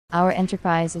Our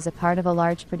enterprise is a part of a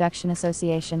large production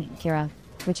association, Kira,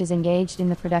 which is engaged in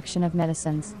the production of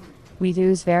medicines. We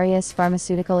use various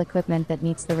pharmaceutical equipment that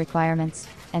meets the requirements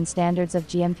and standards of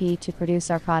GMP to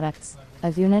produce our products.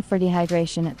 A unit for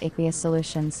dehydration of aqueous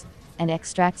solutions and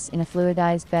extracts in a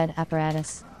fluidized bed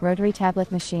apparatus, rotary tablet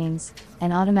machines,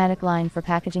 an automatic line for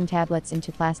packaging tablets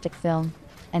into plastic film,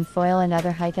 and foil and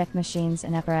other high-tech machines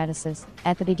and apparatuses.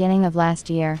 At the beginning of last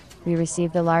year, we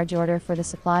received a large order for the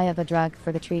supply of a drug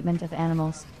for the treatment of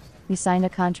animals. We signed a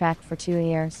contract for 2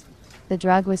 years. The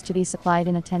drug was to be supplied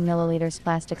in a 10 milliliters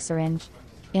plastic syringe.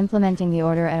 Implementing the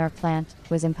order at our plant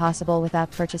was impossible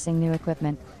without purchasing new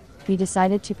equipment. We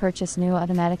decided to purchase new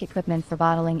automatic equipment for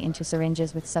bottling into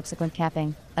syringes with subsequent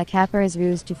capping. A capper is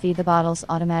used to feed the bottles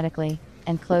automatically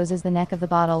and closes the neck of the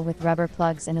bottle with rubber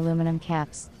plugs and aluminum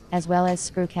caps, as well as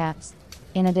screw caps.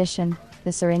 In addition,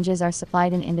 the syringes are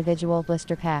supplied in individual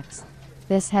blister packs.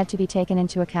 This had to be taken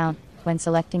into account when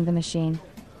selecting the machine.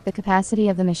 The capacity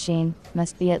of the machine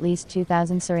must be at least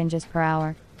 2,000 syringes per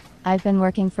hour. I've been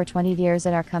working for 20 years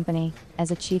at our company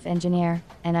as a chief engineer,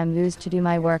 and I'm used to do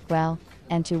my work well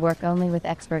and to work only with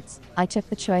experts. I took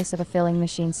the choice of a filling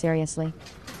machine seriously.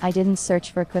 I didn't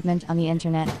search for equipment on the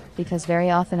internet because very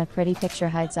often a pretty picture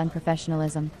hides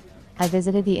unprofessionalism. I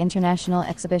visited the International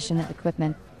Exhibition of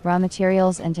Equipment, Raw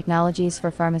Materials and Technologies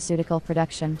for Pharmaceutical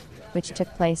Production, which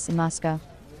took place in Moscow.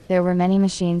 There were many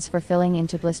machines for filling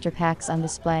into blister packs on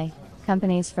display,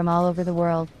 companies from all over the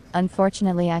world.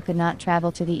 Unfortunately, I could not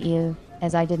travel to the EU,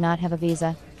 as I did not have a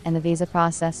visa, and the visa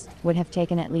process would have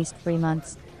taken at least 3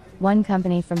 months. One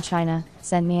company from China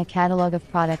sent me a catalog of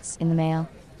products in the mail.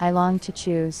 I longed to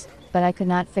choose, but I could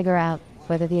not figure out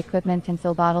whether the equipment can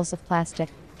fill bottles of plastic,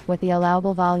 what the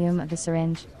allowable volume of the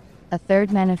syringe. A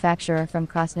third manufacturer from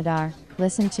Krasnodar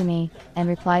listened to me and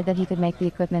replied that he could make the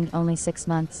equipment only 6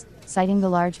 months, citing the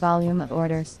large volume of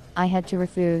orders. I had to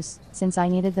refuse, since I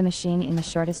needed the machine in the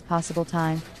shortest possible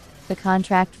time. The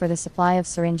contract for the supply of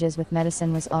syringes with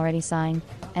medicine was already signed,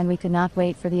 and we could not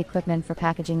wait for the equipment for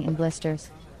packaging in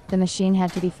blisters. The machine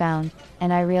had to be found,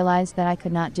 and I realized that I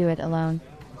could not do it alone.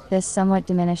 This somewhat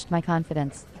diminished my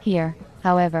confidence. Here,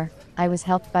 however, I was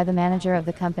helped by the manager of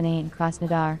the company in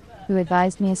Krasnodar, who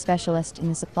advised me a specialist in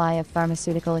the supply of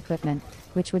pharmaceutical equipment,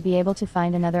 which would be able to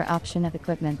find another option of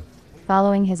equipment.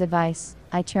 Following his advice,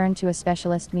 I turned to a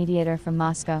specialist mediator from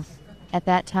Moscow. At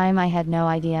that time I had no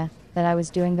idea that I was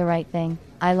doing the right thing.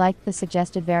 I liked the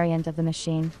suggested variant of the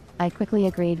machine. I quickly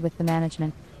agreed with the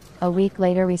management. A week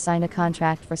later we signed a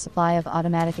contract for supply of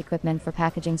automatic equipment for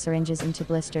packaging syringes into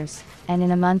blisters, and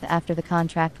in a month after the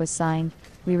contract was signed,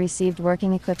 we received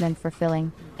working equipment for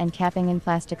filling and capping in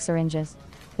plastic syringes.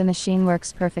 The machine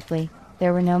works perfectly.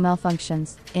 There were no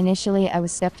malfunctions. Initially I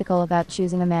was skeptical about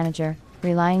choosing a manager,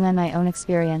 relying on my own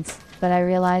experience, but I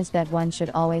realized that one should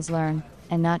always learn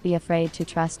and not be afraid to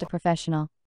trust a professional.